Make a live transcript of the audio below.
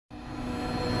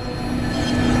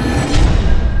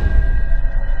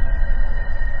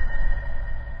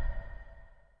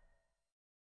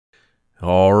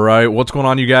All right, what's going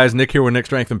on, you guys? Nick here with Nick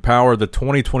Strength and Power. The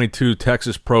 2022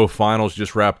 Texas Pro Finals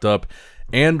just wrapped up.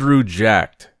 Andrew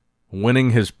Jacked winning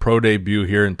his pro debut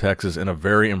here in Texas in a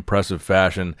very impressive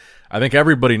fashion. I think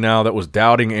everybody now that was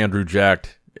doubting Andrew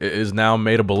Jacked is now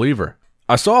made a believer.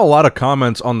 I saw a lot of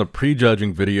comments on the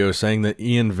prejudging video saying that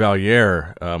Ian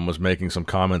Valliere was making some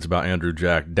comments about Andrew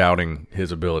Jacked, doubting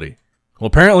his ability. Well,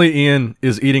 apparently Ian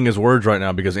is eating his words right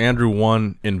now because Andrew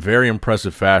won in very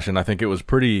impressive fashion. I think it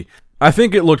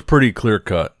looked pretty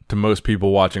clear-cut to most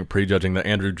people watching prejudging that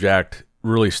Andrew Jacked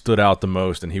really stood out the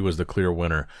most and he was the clear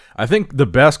winner. I think the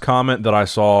best comment that I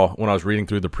saw when I was reading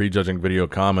through the prejudging video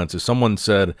comments is someone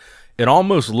said it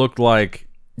almost looked like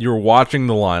you were watching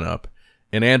the lineup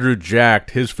and Andrew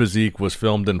Jacked, his physique was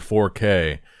filmed in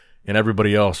 4K and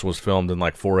everybody else was filmed in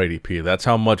like 480p. That's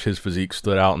how much his physique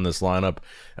stood out in this lineup.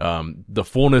 The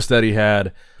fullness that he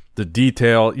had, the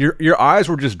detail, your eyes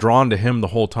were just drawn to him the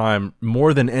whole time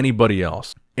more than anybody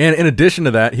else. And in addition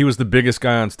to that, he was the biggest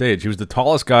guy on stage. He was the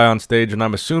tallest guy on stage, and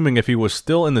I'm assuming if he was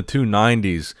still in the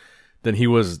 290s, then he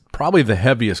was probably the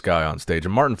heaviest guy on stage.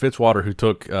 And Martin Fitzwater, who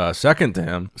took second to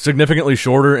him, significantly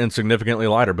shorter and significantly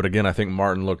lighter. But again, I think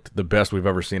Martin looked the best we've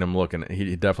ever seen him look, and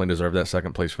he definitely deserved that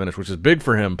second place finish, which is big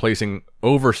for him, placing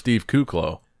over Steve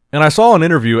Kuklo. And I saw an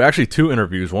interview, actually two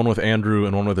interviews, one with Andrew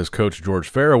and one with his coach,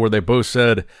 George Farah, where they both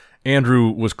said Andrew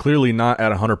was clearly not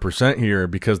at 100% here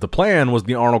because the plan was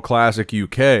the Arnold Classic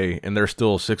UK, and they're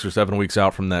still 6 or 7 weeks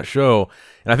out from that show.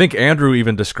 And I think Andrew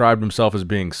even described himself as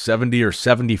being 70 or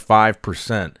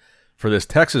 75% for this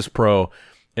Texas Pro,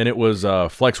 and it was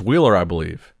Flex Wheeler, I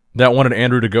believe, that wanted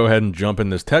Andrew to go ahead and jump in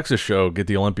this Texas show, get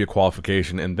the Olympia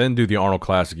qualification, and then do the Arnold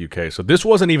Classic UK. So this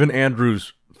wasn't even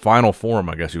Andrew's final form,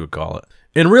 I guess you would call it.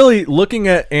 And really, looking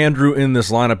at Andrew in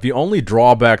this lineup, the only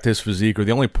drawback to his physique, or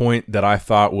the only point that I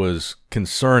thought was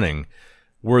concerning,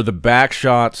 were the back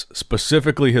shots,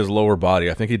 specifically his lower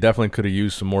body. I think he definitely could have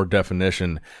used some more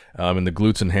definition in the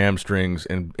glutes and hamstrings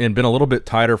and been a little bit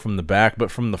tighter from the back.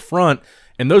 But from the front,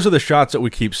 and those are the shots that we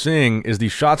keep seeing, is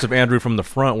these shots of Andrew from the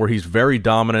front where he's very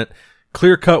dominant,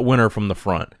 clear-cut winner from the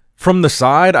front. From the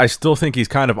side, I still think he's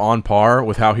kind of on par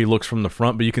with how he looks from the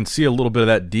front, but you can see a little bit of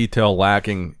that detail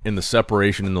lacking in the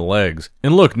separation in the legs.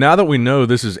 And look, now that we know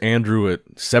this is Andrew at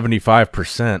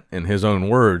 75% in his own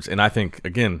words, and I think,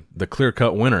 again, the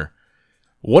clear-cut winner,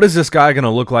 what is this guy going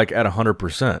to look like at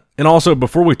 100%? And also,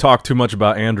 before we talk too much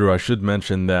about Andrew, I should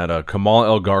mention that Kamal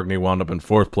El Gargni wound up in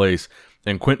 4th place,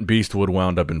 and Quentin Beastwood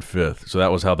wound up in 5th. So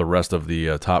that was how the rest of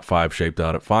the top 5 shaped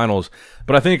out at finals.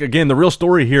 But I think, again, the real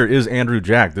story here is Andrew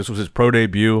Jacked. This was his pro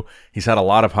debut. He's had a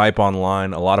lot of hype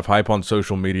online, a lot of hype on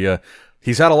social media.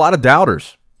 He's had a lot of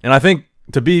doubters. And I think,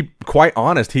 to be quite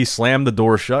honest, he slammed the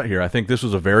door shut here. I think this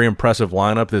was a very impressive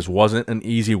lineup. This wasn't an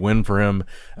easy win for him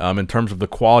in terms of the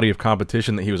quality of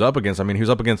competition that he was up against. I mean, he was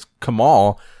up against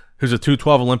Kamal, who's a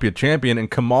 212 Olympia champion, and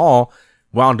Kamal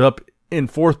wound up in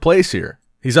 4th place here.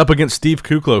 He's up against Steve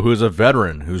Kuklo, who is a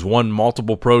veteran, who's won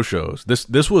multiple pro shows.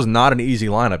 This was not an easy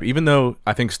lineup, even though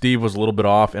I think Steve was a little bit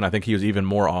off, and I think he was even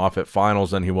more off at finals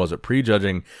than he was at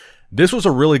prejudging. This was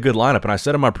a really good lineup, and I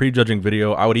said in my prejudging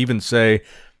video, I would even say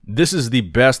this is the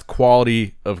best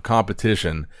quality of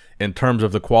competition in terms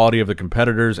of the quality of the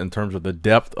competitors, in terms of the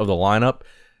depth of the lineup,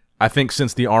 I think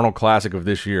since the Arnold Classic of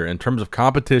this year. In terms of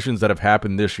competitions that have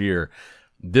happened this year,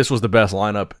 this was the best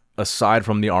lineup aside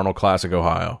from the Arnold Classic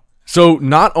Ohio. So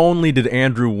not only did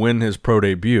Andrew win his pro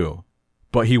debut,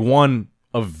 but he won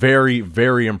a very,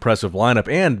 very impressive lineup.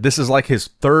 And this is like his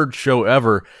 3rd show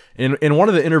ever. In one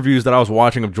of the interviews that I was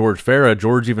watching of George Farah,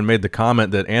 George even made the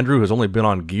comment that Andrew has only been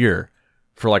on gear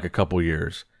for like a couple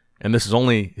years. And this is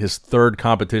only his 3rd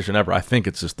competition ever. I think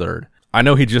it's his 3rd. I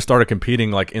know he just started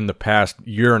competing like in the past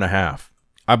year and a half.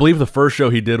 I believe the first show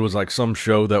he did was like some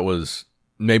show that was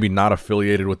maybe not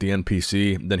affiliated with the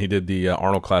NPC. Then he did the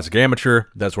Arnold Classic Amateur.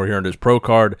 That's where he earned his pro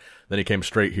card. Then he came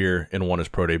straight here and won his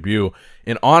pro debut.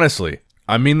 And honestly,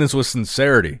 I mean this with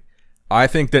sincerity, I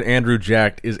think that Andrew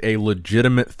Jacked is a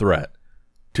legitimate threat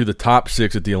to the top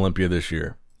 6 at the Olympia this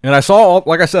year. And I saw,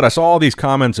 like I said, I saw all these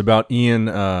comments about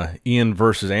Ian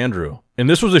versus Andrew. And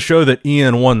this was a show that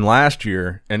Ian won last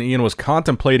year, and Ian was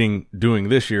contemplating doing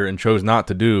this year and chose not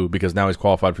to do because now he's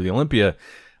qualified for the Olympia.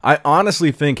 I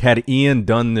honestly think had Ian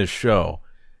done this show,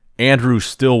 Andrew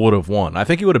still would have won. I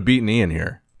think he would have beaten Ian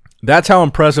here. That's how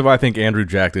impressive I think Andrew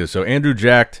Jacked is. So Andrew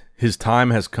Jacked, his time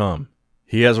has come.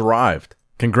 He has arrived.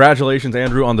 Congratulations,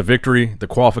 Andrew, on the victory, the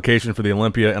qualification for the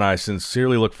Olympia, and I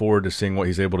sincerely look forward to seeing what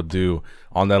he's able to do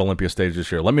on that Olympia stage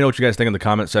this year. Let me know what you guys think in the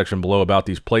comment section below about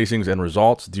these placings and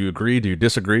results. Do you agree? Do you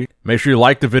disagree? Make sure you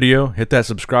like the video, hit that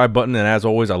subscribe button, and as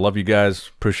always, I love you guys.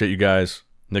 Appreciate you guys.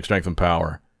 Nick Strength and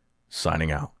Power,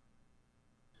 signing out.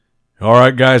 All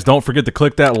right, guys, don't forget to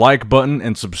click that like button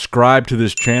and subscribe to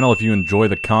this channel if you enjoy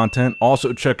the content.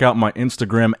 Also, check out my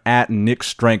Instagram at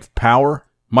NickStrengthPower.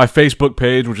 My Facebook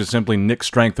page, which is simply Nick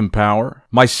Strength and Power.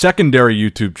 My secondary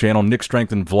YouTube channel, Nick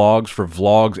Strength and Vlogs, for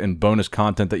vlogs and bonus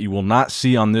content that you will not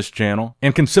see on this channel.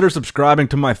 And consider subscribing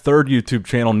to my third YouTube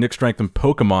channel, Nick Strength and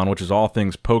Pokemon, which is all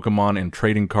things Pokemon and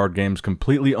trading card games,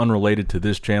 completely unrelated to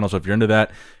this channel. So if you're into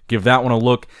that, give that one a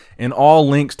look. And all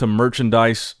links to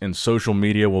merchandise and social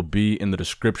media will be in the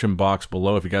description box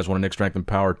below. If you guys want a Nick Strength and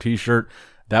Power t-shirt,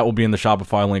 that will be in the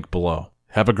Shopify link below.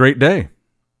 Have a great day.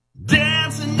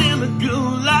 Dancing in the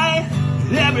good light,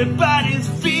 everybody's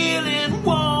feeling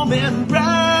warm and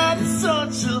bright. It's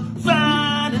such a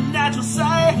fine and natural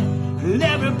sight.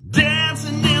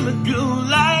 Dancing in the good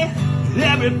light,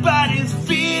 everybody's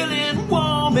feeling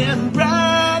warm and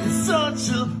bright. It's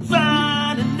such a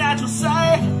fine and natural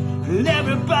sight.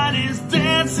 Everybody's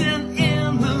dancing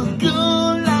in the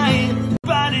good light.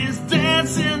 Everybody's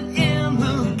dancing